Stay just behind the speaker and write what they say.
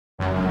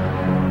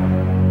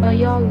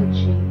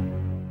Biology.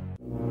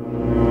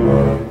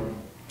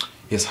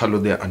 Yes, hello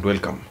there and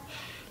welcome.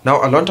 Now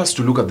I want us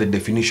to look at the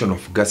definition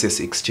of gaseous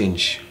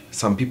exchange.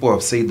 Some people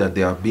have said that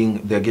they are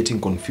getting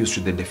confused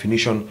with the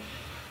definition.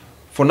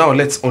 For now,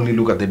 let's only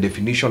look at the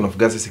definition of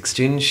gaseous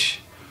exchange.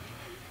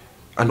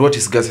 And what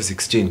is gaseous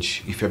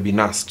exchange if you've been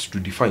asked to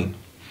define?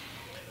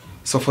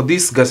 So for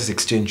this gaseous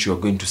exchange, you are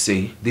going to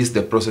say this is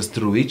the process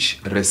through which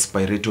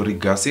respiratory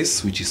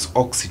gases, which is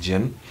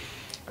oxygen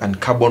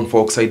and carbon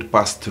dioxide,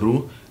 pass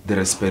through the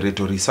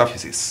respiratory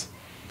surfaces.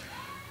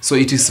 So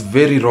it is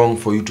very wrong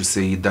for you to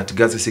say that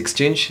gaseous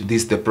exchange,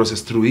 this is the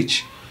process through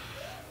which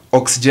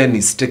oxygen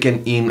is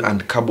taken in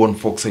and carbon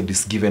dioxide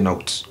is given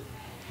out.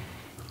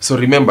 So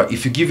remember,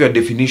 if you give your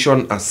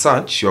definition as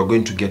such, you are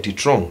going to get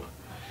it wrong.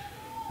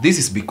 This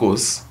is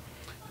because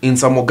in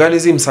some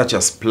organisms such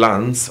as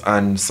plants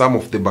and some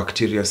of the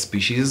bacteria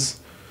species,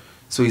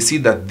 so you see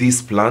that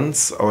these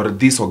plants or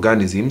these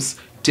organisms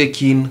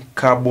take in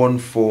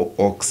carbon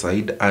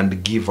dioxide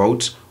and give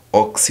out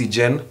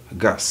oxygen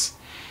gas.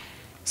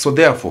 So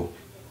therefore,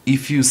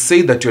 if you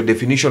say that your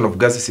definition of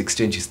gaseous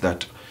exchange is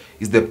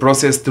the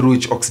process through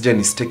which oxygen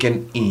is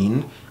taken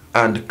in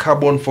and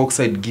carbon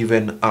dioxide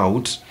given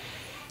out,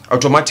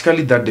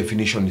 automatically that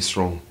definition is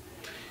wrong.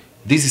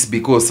 This is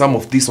because some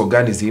of these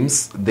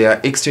organisms,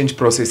 their exchange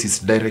process is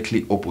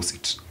directly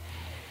opposite.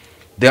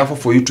 Therefore,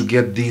 for you to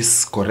get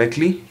this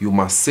correctly, you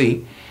must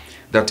say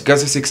that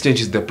gaseous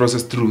exchange is the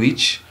process through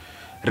which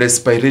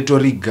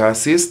respiratory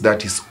gases,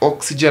 that is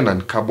oxygen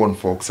and carbon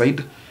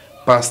dioxide,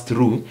 pass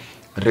through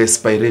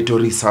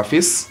respiratory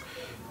surface,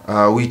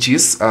 which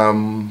is,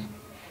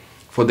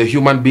 for the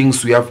human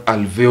beings, we have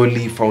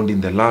alveoli found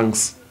in the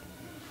lungs,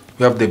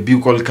 we have the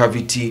buccal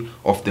cavity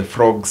of the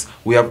frogs,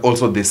 we have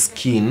also the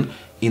skin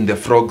in the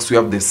frogs, we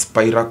have the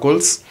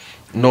spiracles,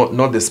 not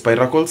the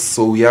spiracles,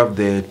 so we have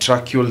the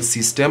tracheal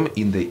system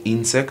in the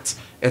insects,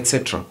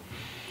 etc.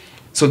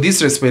 So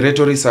this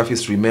respiratory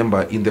surface,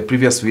 remember in the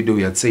previous video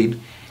we had said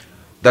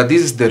that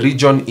this is the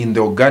region in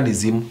the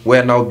organism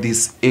where now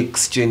this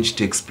exchange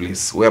takes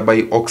place,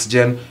 whereby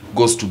oxygen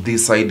goes to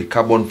this side,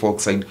 carbon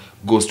dioxide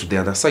goes to the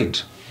other side.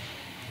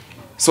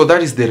 So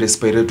that is the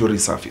respiratory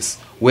surface,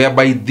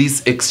 whereby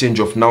this exchange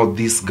of now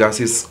these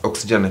gases,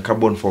 oxygen and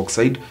carbon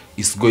dioxide,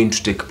 is going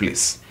to take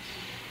place.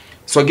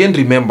 So again,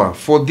 remember,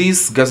 for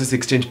this gaseous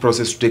exchange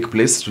process to take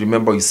place,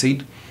 remember we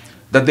said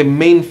that the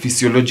main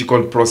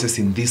physiological process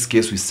in this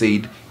case, we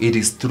said it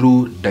is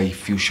through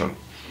diffusion.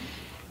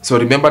 So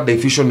remember,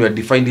 diffusion, we have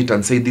defined it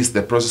and said this is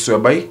the process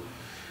whereby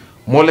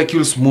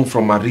molecules move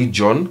from a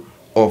region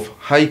of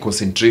high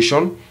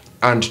concentration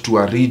and to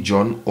a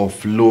region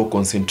of low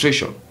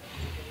concentration.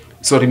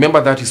 So remember,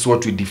 that is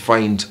what we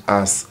defined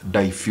as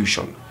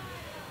diffusion.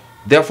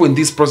 Therefore, in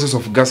this process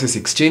of gaseous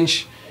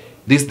exchange,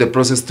 this is the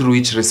process through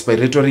which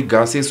respiratory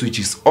gases, which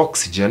is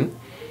oxygen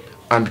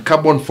and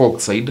carbon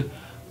dioxide,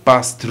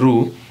 pass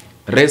through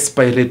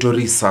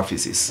respiratory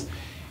surfaces.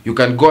 You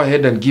can go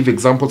ahead and give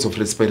examples of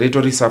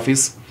respiratory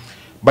surface,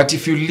 but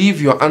if you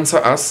leave your answer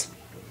as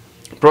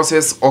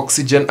process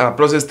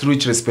through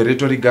which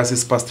respiratory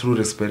gases pass through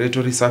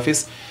respiratory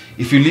surface,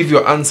 if you leave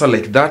your answer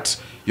like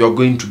that, you're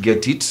going to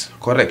get it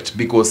correct,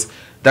 because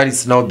that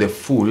is now the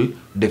full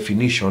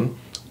definition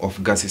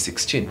of gaseous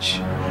exchange.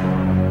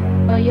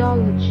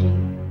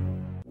 Biology.